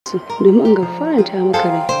lokaci domin in ga faranta maka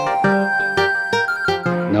rai.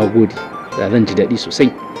 Na gode, da zan ji daɗi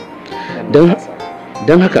sosai.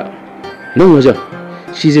 Don haka nan wajen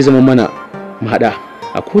shi zai zama mana mahaɗa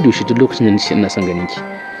a kodayaushe duk lokacin da nace ina son ganin ki.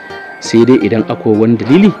 Sai dai idan akwai wani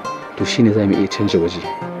dalili to shine za mu iya canja waje.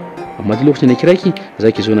 Amma duk lokacin da kira ki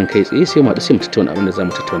za ki zo nan kai tsaye sai mu haɗu sai mu tattauna abin da za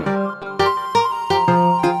mu tattauna.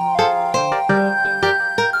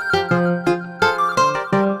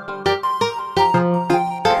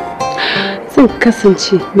 Zan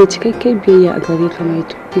kasance mai cikakken biyayya a gare ka mai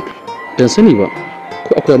Tawfik. Dan sani ba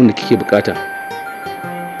ko akwai abin da kike bukata.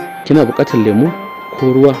 Kina bukatar lemo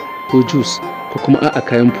ko ruwa ko juice ko kuma a'a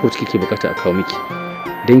kayan fruit kike bukata a kawo miki.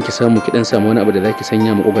 Dan ki samu ki dan samu wani abu da zaki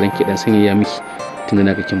sanya mu kokarin ki dan sanyaya miki tunda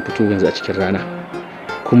naga kin fito yanzu a cikin rana.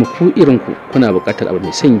 Kuma ku irin ku kuna bukatar abu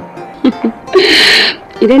mai sanyi.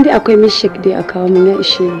 Idan dai akwai milkshake dai a kawo min ya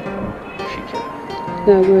ishe ni.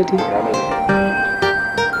 Na gode.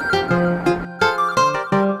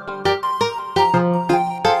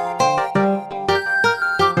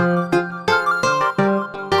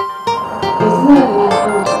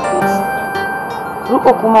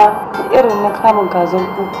 Ruko kuma irin na kamun kazan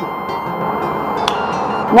kuku.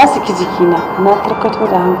 Na saki jikina, na tarkato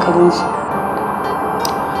da hankalinsu.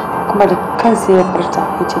 Kuma da kansa ya furta,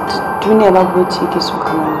 ya ce duniya babu wacce yake so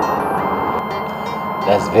kamar ni.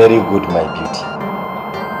 That's very good, my beauty.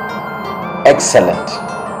 Excellent.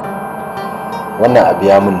 Wannan abu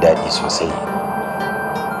ya mun daɗi sosai.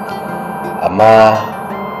 Amma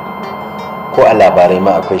ko a labarai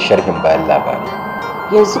ma akwai sharhin bayan labarai.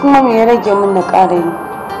 Yanzu kuma me ya rage min na ƙara yi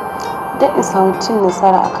don in samu cin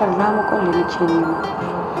nasara akan ramakon da nake nema.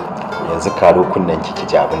 Yanzu karo kunnen ki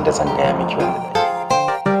ji abin da zan gaya miki wanda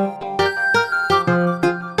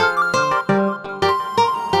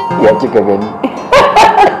ya kika gani.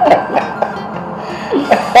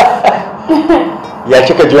 Ya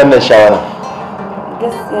kika ji wannan shawara?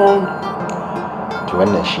 Gaskiya ne. To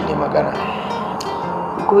wannan shine magana.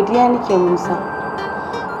 Godiya nake Musa.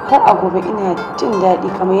 Har a gobe ina jin daɗi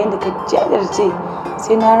kamar yadda ka jajirce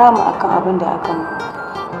sai na rama akan abin da aka mu.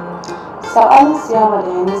 Sa'anin siyama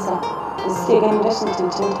da yanisa da suke ganin rashin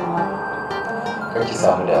cancanta ma. Kar ki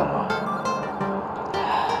samu damuwa.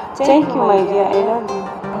 Thank you my dear, I love you.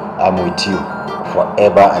 I'm with you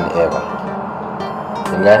forever and ever.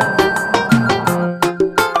 Kin gane?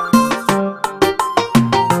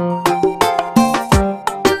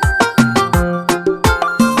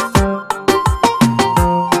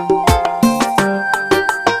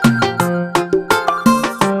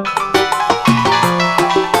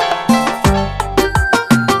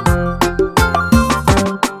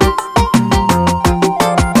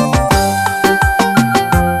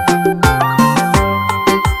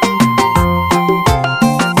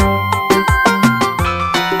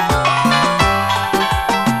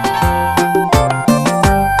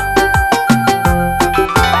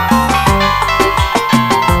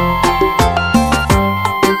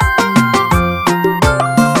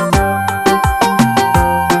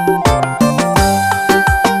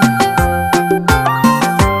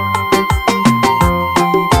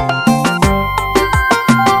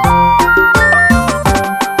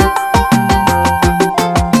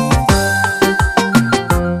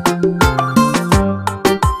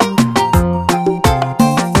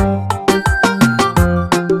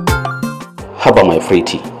 Haba mai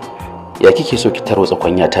Pretty, ya kike so ki tarwatsa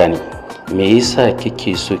kwanyata ne? Me yasa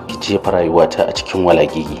kike so ki jefa rayuwata a cikin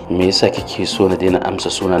walagigi? Me yasa kike so na daina amsa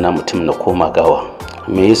sunana mutum na koma gawa?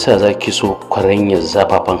 Me yasa zaki so kwaranyar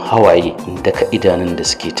zafafan hawaye daga idanun da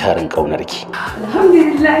suke tarin ƙaunarki?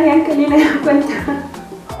 Alhamdulillah hankali na ya kwanta.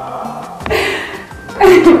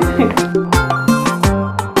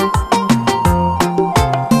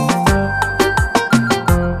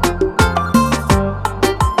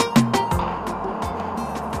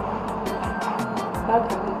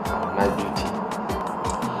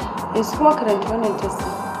 Yanzu kuma karanta wannan tasa,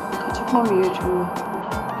 ka ci kuma me ya juyo.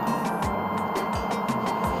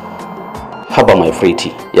 Haba mai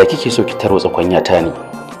Pretty, ya kike so ki tarwatsa kwanyata ne?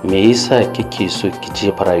 Me yasa kike so ki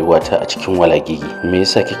jefa rayuwata a cikin walagigi? Me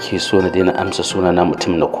yasa kike so na daina amsa sunana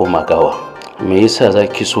mutum na koma gawa? Me yasa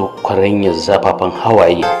zaki so kwaranyar zafafan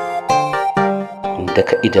hawaye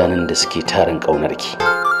daga idanun da suke tarin ƙaunarki?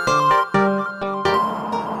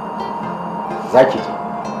 Zaki ji.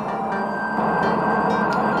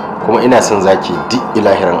 Kuma ina son zaki duk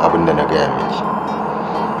ilahirin abin da na gaya miki.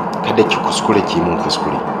 Kada ki kuskure ki mun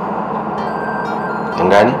kuskure. Kin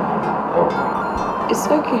gane? It's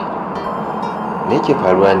okay. Me yake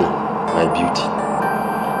faruwa ne, my beauty?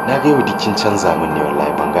 Na ga yau dikin canza min ne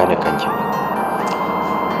wallahi ban gane kanki ba.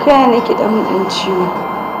 Kai ne ke dan mun ciwo.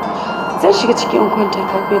 zan shiga cikin kwanta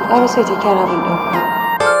kafin ya ƙara sai ta kyara ban ɗauka.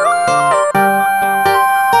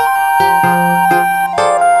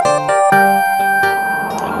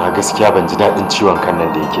 amma gaskiya ban ji daɗin ciwon kan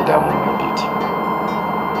nan da yake damun my beauty.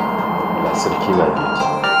 Allah sarki my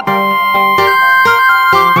beauty.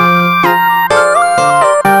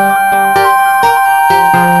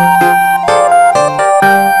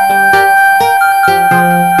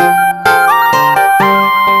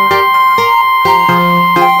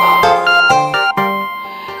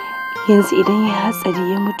 Yanzu idan ya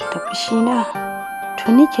hatsari ya mutu da fushina,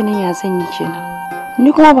 to ni kenan ya zan yi kenan.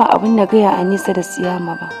 Ni kuma ba abin da gaya a nisa da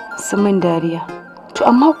siyama ba, su min dariya. To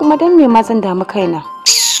amma kuma dan me ma zan damu kaina?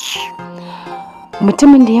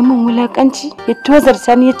 Mutumin da ya min wulakanci, ya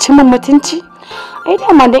tozarta ni, ya ci min mutunci, ai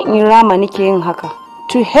dama dan in rama nake yin haka.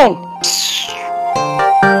 To hell.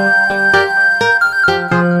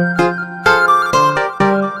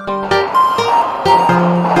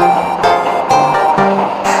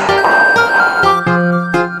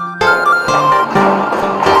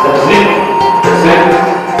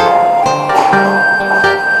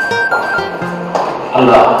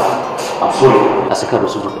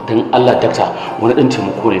 don Allah dakta wani dan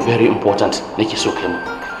taimako ne very important nake so kai mu.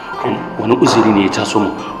 Wani uzuri ne ya taso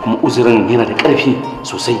mu kuma uzurin yana da ƙarfi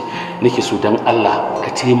sosai nake so don Allah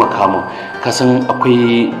ka taimaka mu. Ka san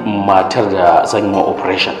akwai matar da zan yi wa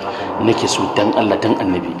operation nake so don Allah don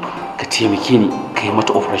annabi ka taimake ni ka yi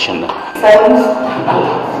mata operation nan.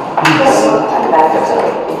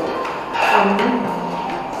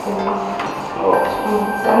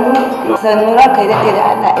 sannu ranka daɗe da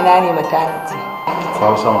Allah ina ne maternity.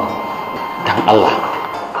 Kawo sama. Dan Allah,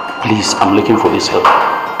 please, I'm looking for this help.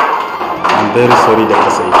 I'm very sorry da ka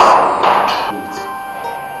sai.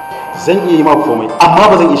 Zan iya yi ma komai, amma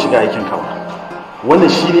ba zan iya shiga aikin ka ba. Wannan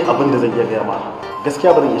shine abin da zan iya gaya ma. Gaskiya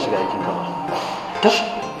ba zan iya shiga aikin ka ba. Tash,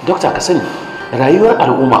 dokta ka sani, rayuwar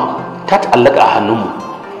al'umma ta ta'allaka a hannunmu.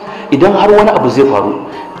 Idan har wani abu zai faru,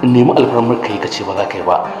 in nemi alfarmar kai ka ce ba za ka yi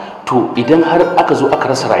ba. To idan har aka zo aka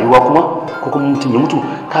rasa rayuwa kuma ko kuma mutum ya mutu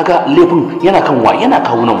kaga laifin yana kan wa yana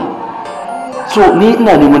kawunan mu. So ni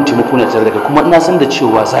ina neman taimako na tare daga kuma ina san da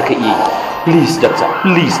cewa za ka iya yi. Please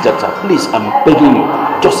doctor, please I'm begging you,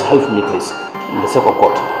 just help me please. In the sake of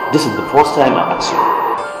God, this is the first time I ask you.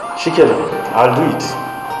 Shikenan, I'll do it.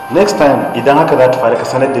 Next time idan haka za ta faru ka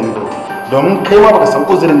sanar da ni domin kai ma baka san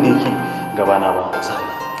uzurin da yake gabana ba.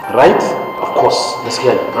 Right? Of course,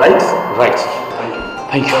 gaskiya ne. Right? Right.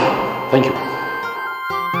 Thank you. Thank you.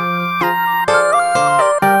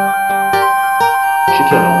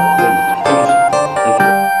 Shikenan.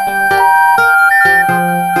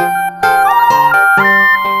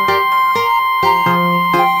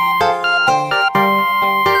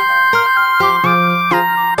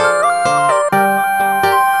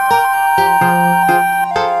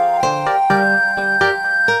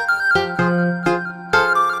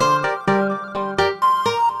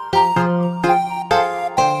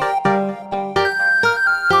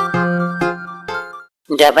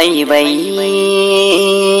 Dabai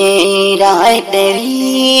da haɗari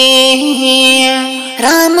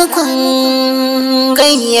ramakon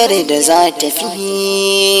gayyar da za ta fi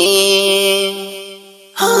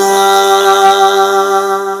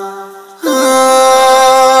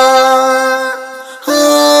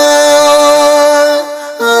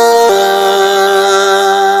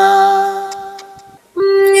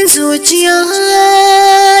zuciya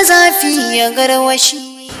zafi ya garwashi.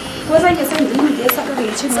 Ko zan ke san dalilin da ya saka da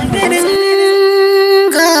yace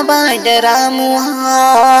mun gaba da ramuwa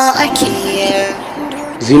ake.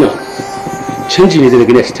 Zina, canji ne da na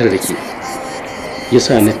gani a tattare da ke.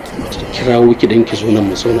 Yasa na kirawo ki dan ki zo nan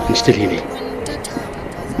mu zauna an ci tare ne.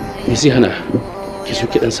 Me zai hana ki zo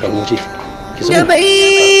ki dan samu waje? Ki zauna.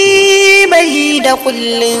 Bai da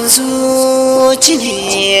kullun zuci ne.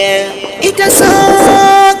 Ita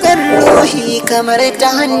sakar ruhi kamar ta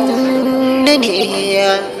hannu ne.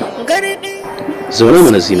 Zauna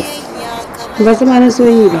mana Zina. ba zama na so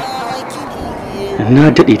yi ba.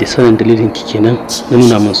 Na daɗe da sanin dalilin ki kenan na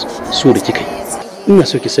nuna min so da kika yi. Ina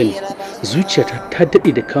so ki sani zuciyata ta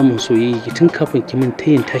daɗe da kamun soyayya tun kafin ki min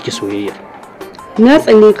tayin taki soyayya. Na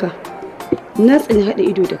tsane ka, na tsani haɗa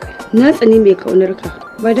ido da kai, na tsani mai kaunar ka,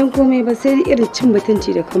 ba don komai ba sai irin cin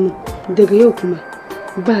mutunci da kamun. Daga yau kuma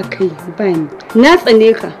ba kai ba ni. Na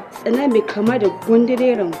tsane ka, tsana mai kama da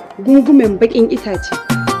gwandareren gungumen bakin itace.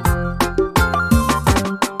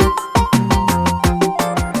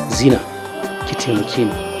 Zina, ki taimake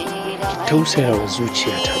ni, ki tausaya wa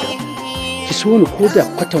zuciyata da ki so ni ko da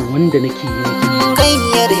kwatan wanda nake yi miki.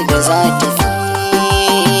 Gayyar da za ta fi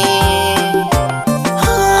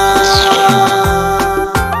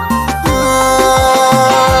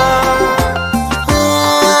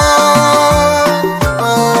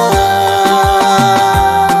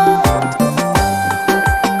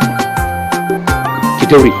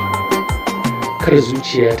daure kar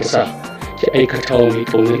zuciya ta sa ki aikata wa mai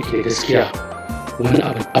ƙaunar ki da gaskiya wani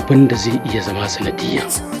abin da zai iya zama sanadiyya.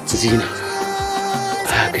 Zina,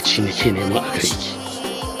 a haka ci nake nema a gare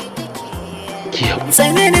ki yau.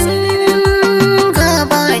 Tsananin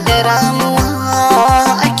gaba da ramuwa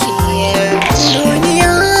ake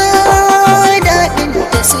duniya, daɗin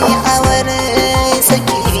da sai awar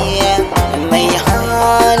sake mai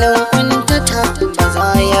halin kuntata ba za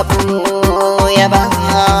ya buya ba.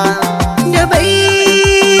 Da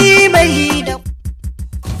bai da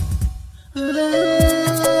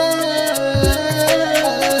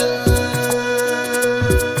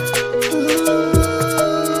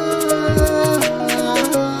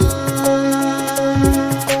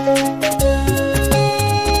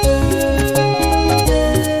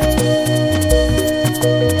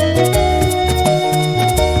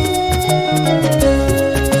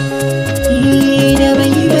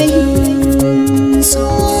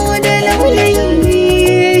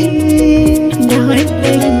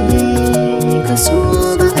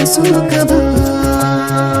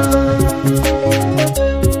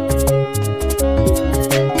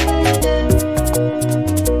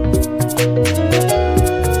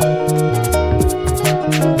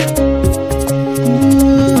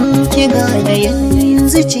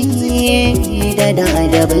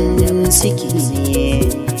daban suke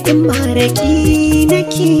in maraki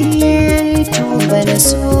nake tuba na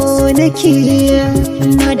so nake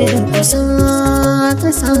na da kusa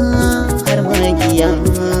kasa har magiya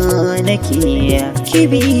nake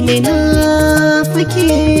kibi ne na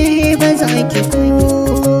fake ba za ki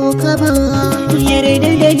kuka ba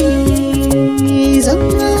yarda da ni zan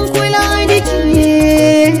kula da ke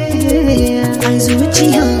a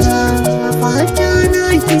zuciya fata na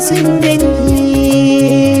ki san da ni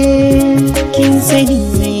kin sani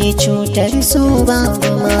cutar so babu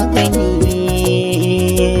magani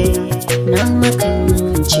na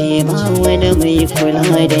makance ba wani mai kula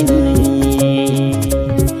da ni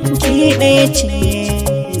ke ɗaya ce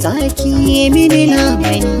za ki yi mini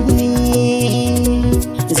lamani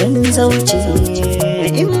zan zauce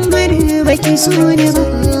in bar baki so ni ba.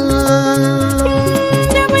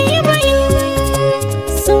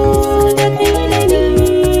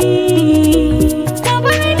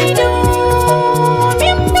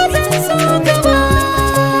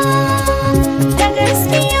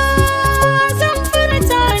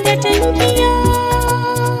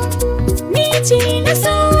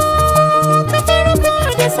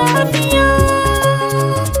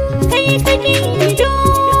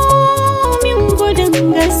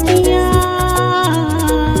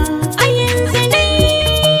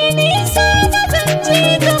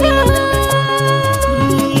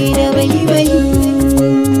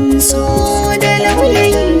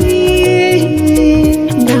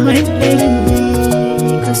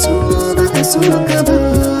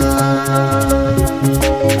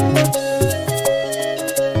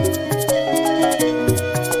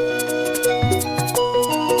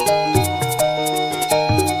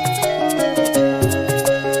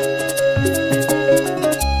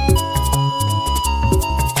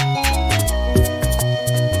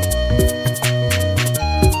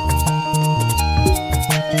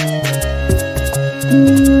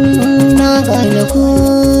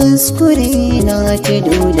 Kuskure na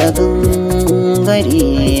tudu da gangare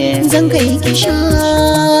zan kai ki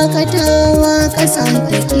shakatawa ƙasa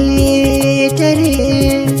ta ketare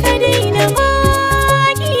ka daina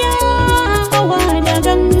magiya hawa da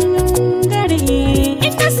gangare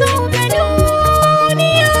ita sau ga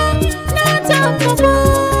duniya na taka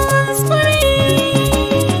kuskure.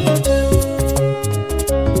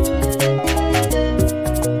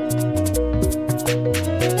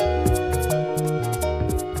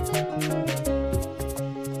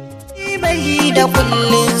 Da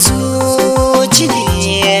kullun zuci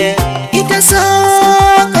ne ita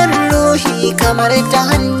sakar ruhi kamar ta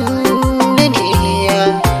hannu ne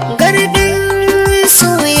gardin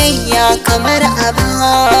soyayya kamar a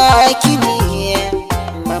baki ne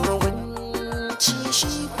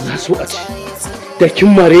na so a ce da kin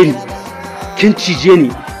mare ni kin cije ni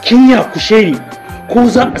kin yakushe ni ko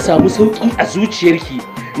za a samu sauki a zuciyarki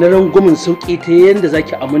na rangwamin sauki ta yanda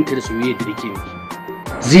zaki aminta da soyayya da nake miki.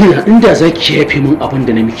 Zina, inda za ki yafe min abin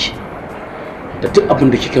da na miki da duk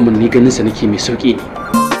abin da kika min ni ganin sa nake mai sauki ne.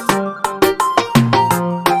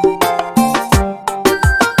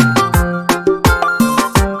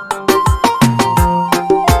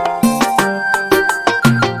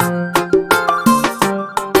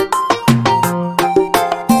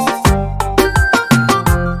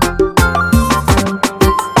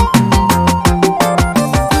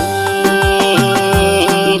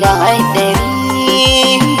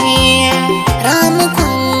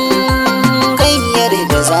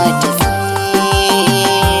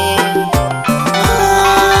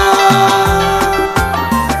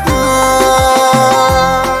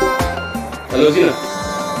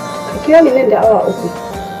 kira ni nan da awa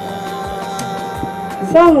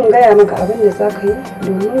 3. Za mu gaya maka abin da za ka yi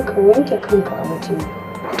domin ka wanke kanka a waje.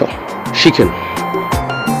 To, shikin.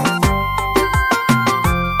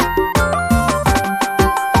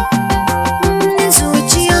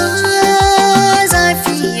 Zuciya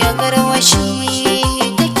zafi ya garwashi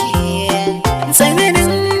take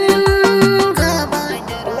tsananin gaba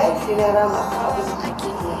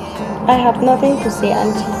I have nothing to say,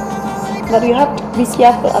 auntie. But you have to be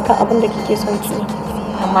careful akan abin da kike son ki.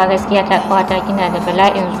 Amma gaskiya ta kawata kina da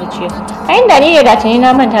bala'in zuciya. A inda ni ne da tuni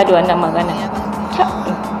na manta da wannan magana.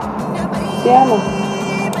 Siyama,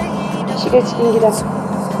 shiga cikin gida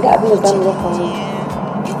da abin da zamu dafa mu.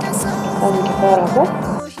 Zamu ki fara ko?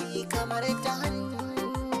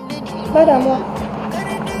 Ba damuwa.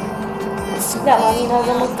 Da mami na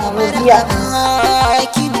zama samu biya.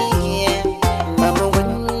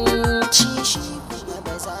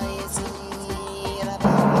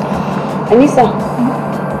 Anisa,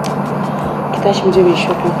 ki tashi mu je mu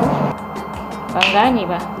shopping ko? Ban gane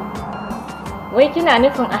ba. Wai kina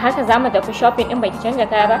nufin a haka za mu tafi shopping din baki canja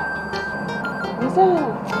kaya ba? Nisa,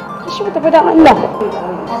 tashi mu tafi da Allah.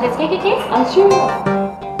 A gaske kike? An shi.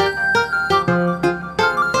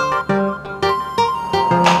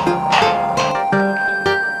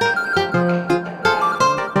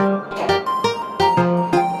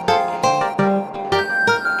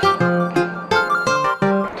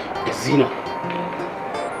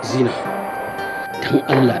 Zina, don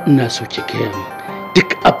Allah ina so ki gaya min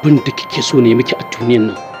duk abin da kike so ne miki a duniyan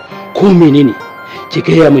nan, ko menene ki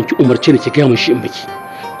gaya min, ki umarce ni ki gaya min shi in baki,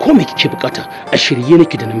 ko me kike bukata a shirye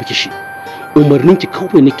nake da na miki shi. Umarnin ki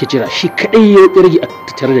kawai nake jira, shi kadai ya rage a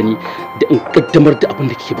tare da ni da in kaddamar da abin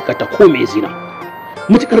da kike bukata ko me. Zina,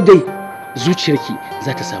 mutukar dai zuciyarki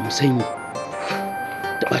za ta samu sanyi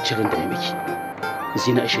da bacin ran da ne miki.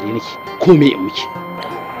 Zina, a shirye nake ko me in miki.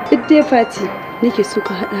 Duk dai Fati nake so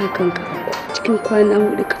ka haɗa kanka cikin kwana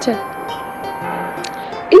 4 kacal.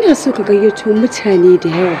 Ina so ka gayyato mutane da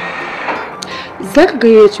yawa. Za ka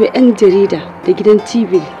gayyato 'yan jarida da gidan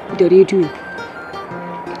TV da rediyo,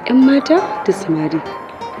 'yan mata da samari.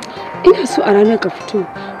 Ina so a ranar ka fito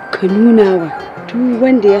ka nuna wa duk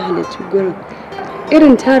wanda ya halarci gurin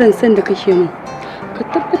irin tarin san da kake min. Ka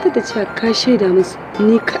tabbatar da cewa ka shaida musu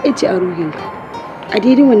ni ka aji a ruhinka. A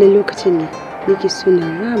daidai wannan lokacin ne nake so na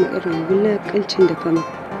rama irin wulakancin da kama.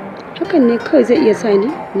 Hakan ne kawai zai iya sa ni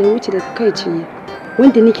na wuce da takaici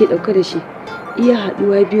wanda nake ɗauke da shi, iya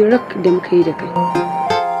haɗuwa biyu rak da muka yi da kai.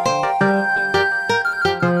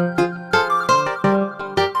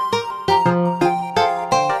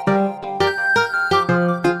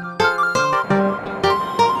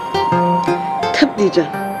 Tabdija,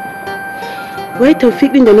 wai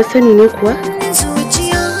taufiƙin da na sani ne kuwa?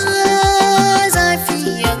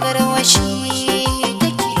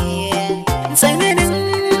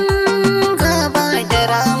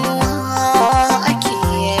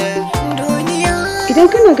 Idan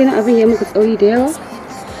kana ganin abin ya maka tsauri da yawa,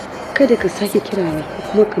 kada ka sake kira ni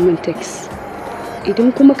ko kuma ka min text.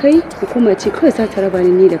 Idan kuma kai, hukuma ce kawai za ta raba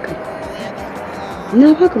ni da kai.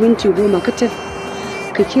 Na baka minti 10 kacal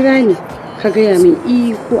ka kira ni ka gaya min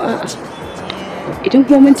ko a'a. Idan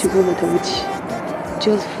kuma minti 10 ta wuce,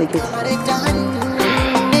 just forget.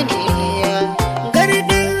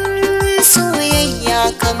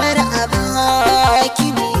 Soyayya kamar a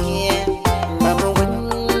baki ne,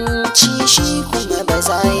 mamugunci shi kuma ba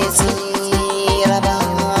za ya tsira ba.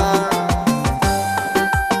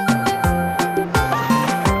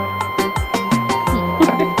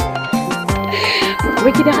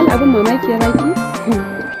 Wai gidan Allah abin mamaki ya baki?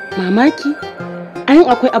 Mamaki? Ayin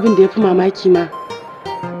akwai abin da ya fi mamaki ma.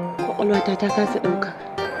 Kwakwalwata ta kasa ɗauka.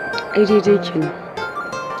 Ai daidai kenan.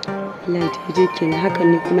 Allah daidai kenan, hakan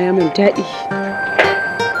ne kuma ya min daɗi.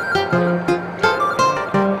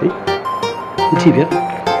 Minti 5?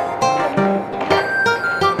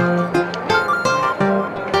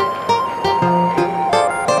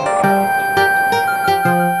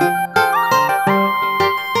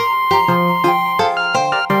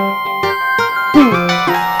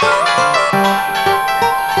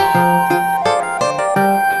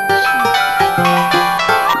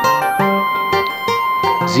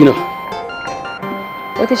 Zina,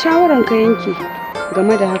 wata shawaran ka yanke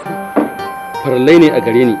game da haka? farallai ne a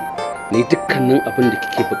gare ni na yi dukkanin abin da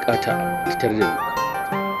kike bukata fitar da ni,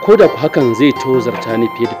 ko da ku hakan zai tozarta ni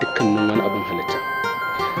fiye da dukkanin wani abin halitta.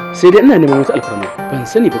 Sai dai ina neman wata alfarma, ban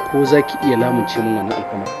sani ba ko za ki iya lamunce min wannan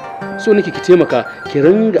alfarma. So nake ki taimaka ki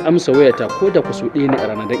ringa amsa wayata ko da ku so ɗaya ne a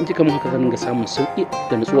rana, dan in kika mun haka zan ringa samun sauki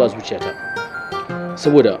da nutsuwa a zuciyata.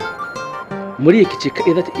 Saboda murya ki ce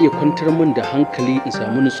kaɗai za ta iya kwantar min da hankali in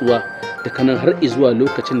samu nutsuwa daga nan har zuwa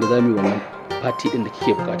lokacin da za mu yi wannan fati ɗin da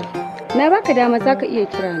kike bukata. Na baka dama za ka iya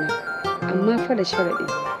kira na, amma fa da sharaɗi.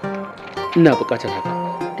 Ina bukatar haka.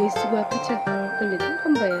 Gaisuwa kacal wanda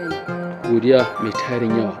dukkan bayani. Godiya mai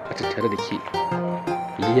tarin yawa a tattare da ke.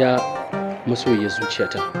 Ya masoyiyar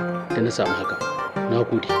zuciyata da na samu haka. Na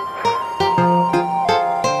gode.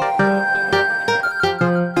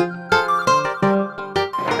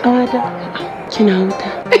 Ƙawata, kina wuta.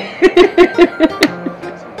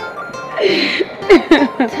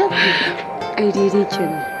 Ai daidai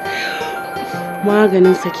kenan.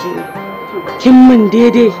 Maganin sa kenan. Kin min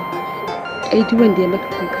daidai. Ai duk wanda ya maka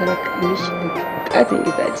kankara ka mishi da katin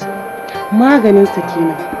itace. Maganin sa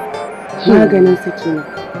kenan. Maganin sa kenan.